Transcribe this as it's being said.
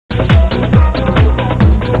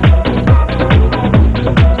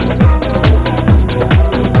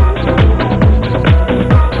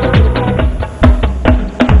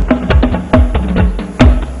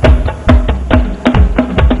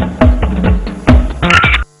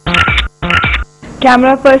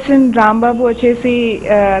Camera person Rambabu వచ్చేసి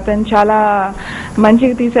తను చాలా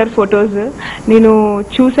మంచిగా తీశారు ఫొటోస్. నేను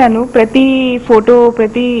చూశాను ప్రతి ఫోటో,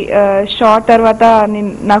 ప్రతి షాట్ తర్వాత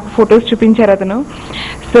నాకు ఫొటోస్ చూపించారు అతను.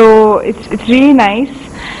 So it's really nice.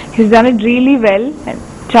 His done it really well.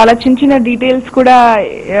 చాలా చిన్న చిన్న డీటెయిల్స్ కూడా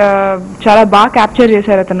చాలా బాగా క్యాప్చర్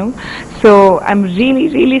చేశారు అతను. So I'm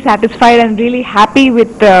really satisfied and really happy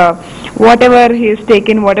with what ever he's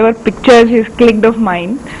taken, what ever pictures he's clicked of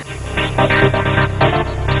mind.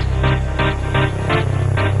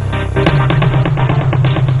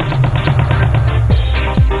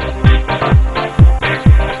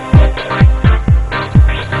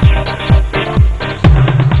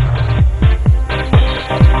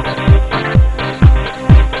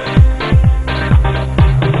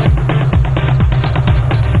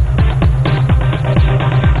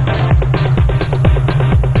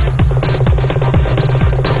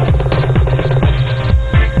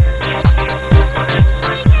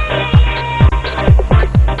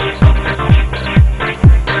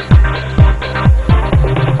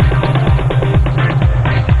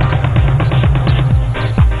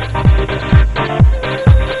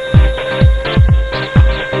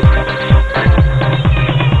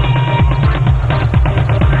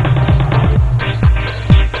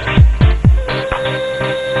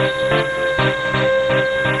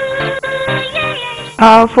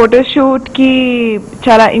 Photoshoot కి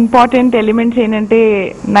చాలా ఇంపార్టెంట్ ఎలిమెంట్స్ ఏంటంటే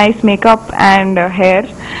nice makeup and hair.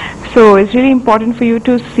 So it's really important for you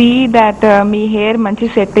to see that me hair మంచి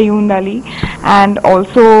set అయ్యి ఉండాలి. And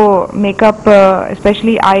also makeup,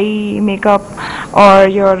 especially eye makeup are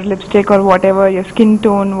your lipstick are what ever, your skin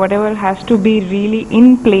tone, what ever has to be really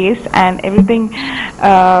in place and everything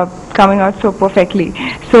coming out so perfectly.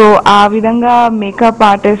 So ఆ విధంగా makeup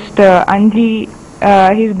artist Anji,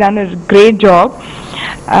 he's done a great job.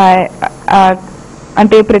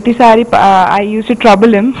 అంటే ప్రతిసారి I used to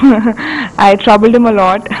trouble him. I troubled him a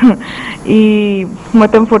lot. ఈ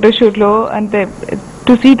మొత్తం photoshoot లో అంటే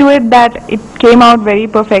to see to it that it came out very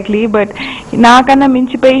perfectly, but నాకన్నా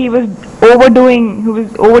మించిపోయి he was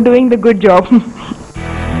overdoing the good job.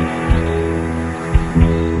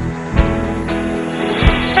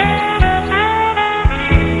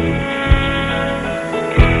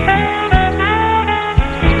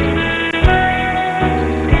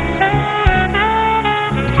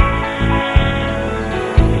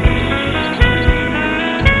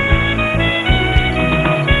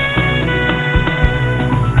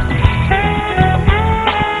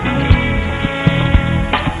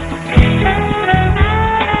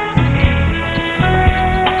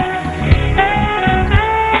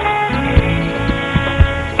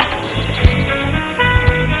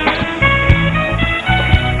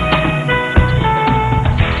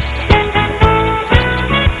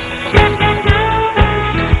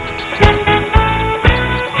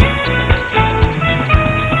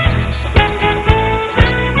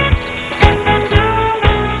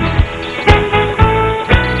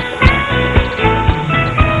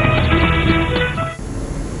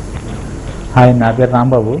 Hi, నా పేరు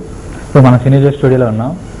రాంబాబు. ఇప్పుడు మనం సినీ స్టూడియోలో ఉన్నాం.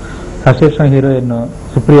 ఫస్ట్ ఇష్టం హీరోయిన్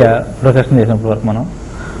సుప్రియ ఫోటో సెషన్ చేసినప్పుడు వరకు మనం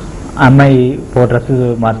అమ్మాయి డ్రెస్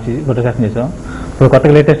మార్చి ఫోటో సెషన్ చేసాం. ఇప్పుడు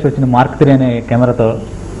కొత్తగా లేటెస్ట్ వచ్చిన మార్క్ 3 అనే కెమెరాతో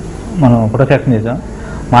మనం ఫోటో సెషన్ చేసాం.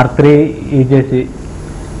 మార్క్ 3 యూజ్ చేసి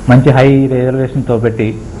మంచి హై రిజల్యూషన్తో పెట్టి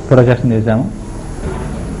ఫోటో సెషన్ చేసాము.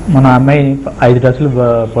 మన అమ్మాయి 5 డ్రెస్సులు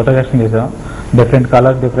ఫోటో సెషన్ చేసాం. డిఫరెంట్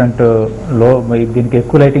కలర్స్, డిఫరెంట్ లో, దీనికి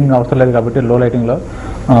ఎక్కువ లైటింగ్ అవసరం లేదు కాబట్టి లో లైటింగ్లో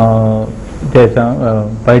చేసాం.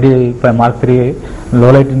 మార్క్ 3 లో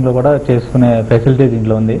లైటింగ్లో కూడా చేసుకునే ఫెసిలిటీ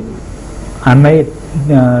దీంట్లో ఉంది. అమ్మాయి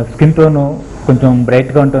స్కిన్ టోన్ కొంచెం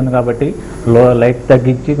బ్రైట్గా ఉంటుంది కాబట్టి లైట్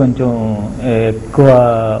తగ్గించి కొంచెం ఎక్కువ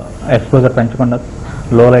ఎక్స్పోజర్ పెంచకుండా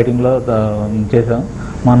లో లైటింగ్లో చేసాం.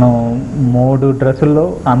 మనం 3 డ్రెస్సుల్లో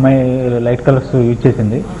అమ్మాయి లైట్ కలర్స్ యూజ్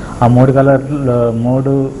చేసింది. ఆ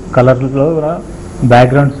 3 కలర్లో కూడా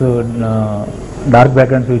బ్యాక్గ్రౌండ్స్, డార్క్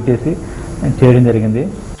బ్యాక్గ్రౌండ్స్ యూజ్ చేసి చేయడం జరిగింది.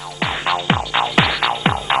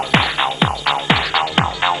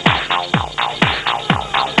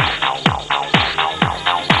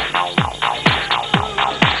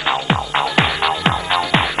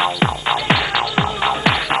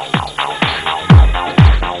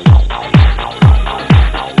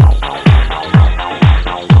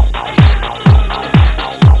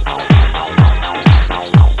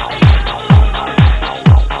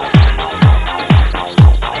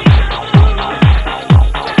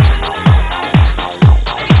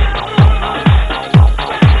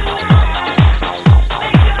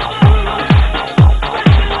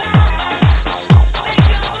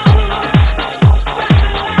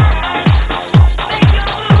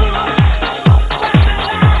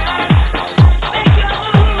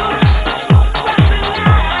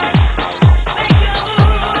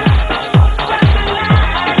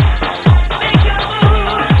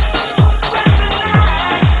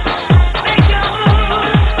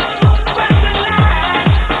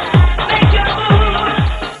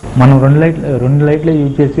 మనం రెండు లైట్లు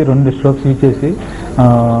యూజ్ చేసి 2 స్ట్రోక్స్ యూజ్ చేసి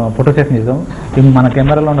ఫోటో సెషన్ చేసాం. మన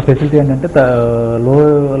కెమెరాలో ఉన్న ఫెసిలిటీ ఏంటంటే లో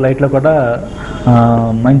లైట్లో కూడా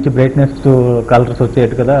మంచి బ్రైట్నెస్ కలర్స్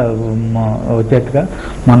వచ్చేట్టుగా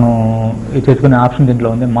మనం చేసుకునే ఆప్షన్ దీంట్లో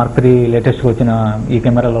ఉంది. Mark 3 లేటెస్ట్గా వచ్చిన ఈ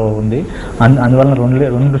కెమెరాలో ఉంది. అందువల్ల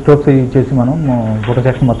రెండు స్ట్రోక్స్ యూజ్ చేసి మనం ఫోటో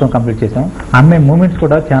సెషన్ మొత్తం కంప్లీట్ చేసాం. అమ్మాయి మూమెంట్స్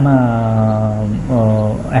కూడా చాలా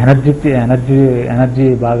ఎనర్జీ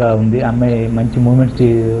బాగా ఉంది. అమ్మాయి మంచి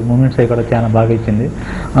మూమెంట్స్ అవి కూడా చాలా బాగా ఇచ్చింది.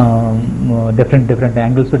 డిఫరెంట్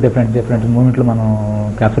యాంగిల్స్ డిఫరెంట్ మూమెంట్లు మనం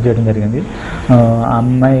క్యాప్చర్ చేయడం జరిగింది. ఆ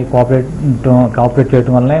అమ్మాయి కోఆపరేట్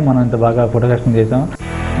చేయడం వల్లనే మనం ఇంత బాగా ఫోటో సెషన్ చేసాం.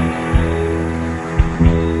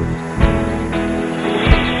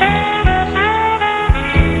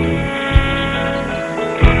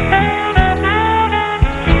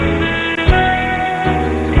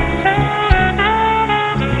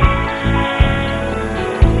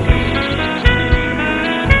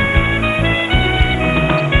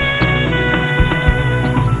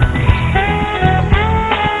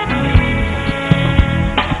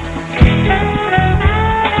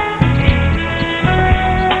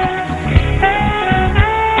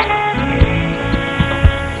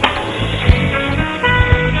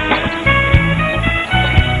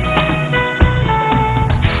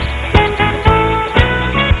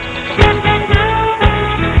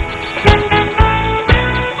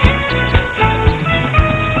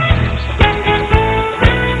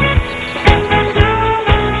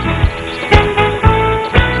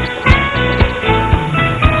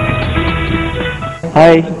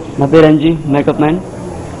 హాయ్, నా పేరు అంజీ, మేకప్ మ్యాన్.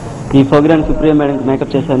 ఈ ప్రోగ్రామ్ సుప్రియ మేడంకి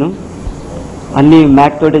మేకప్ చేశాను. అన్ని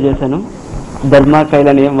మ్యాక్ తోటే చేశాను. ధర్మా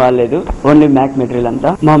కైలని ఏం వాడలేదు, ఓన్లీ మ్యాక్ మెటీరియల్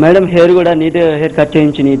అంతా. మా మేడం హెయిర్ కూడా హెయిర్ కట్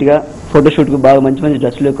చేయించి నీట్గా ఫోటోషూట్కి బాగా మంచి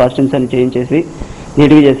డ్రెస్సులు కాస్ట్యూమ్స్ అని చేయించేసి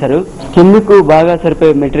నీట్గా చేశారు. స్కిన్కు బాగా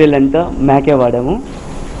సరిపోయే మెటీరియల్ అంతా మ్యాకే వాడాము.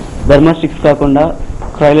 ధర్మా స్టిక్స్ కాకుండా,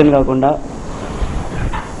 క్రైలన్ కాకుండా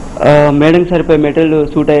మేడంకి సరిపోయే మెటీరియల్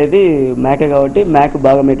సూట్ అయ్యేది మ్యాకే కాబట్టి మ్యాక్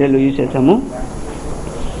బాగా మెటీరియల్ యూజ్ చేసాము.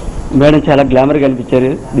 మేడం చాలా గ్లామర్గా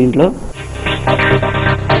కనిపించారు దీంట్లో.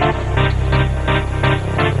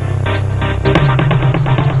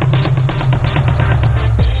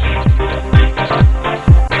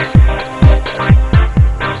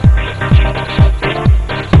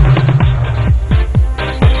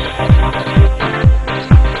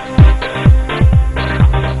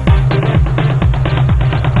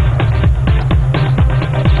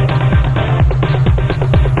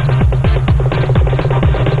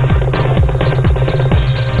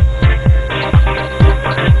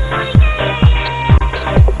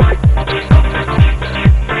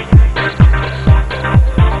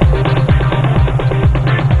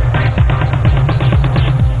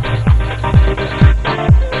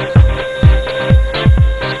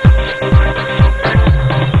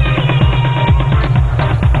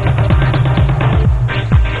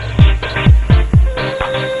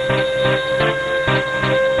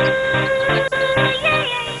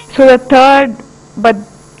 So the third, but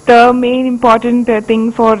the main important thing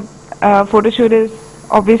for photo shoot is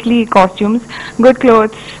obviously costumes. Good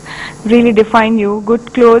clothes really define you. Good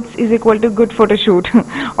clothes is equal to good photo shoot,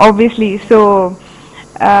 obviously. So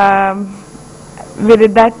we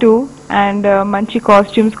did that too. And manchi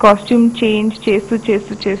costume change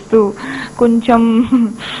చేస్తూ కొంచెం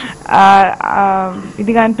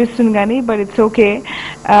ఇదిగా అనిపిస్తుంది కానీ but it's okay.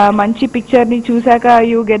 మంచి పిక్చర్ని చూసాక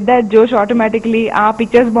you get that జోష్ automatically. ఆ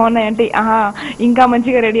pictures బాగున్నాయంటే ఇంకా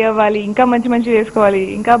మంచిగా రెడీ అవ్వాలి, ఇంకా మంచి వేసుకోవాలి,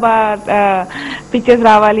 ఇంకా బాగా పిక్చర్స్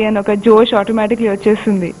రావాలి అని ఒక జోష్ ఆటోమేటిక్లీ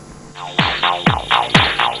వచ్చేస్తుంది.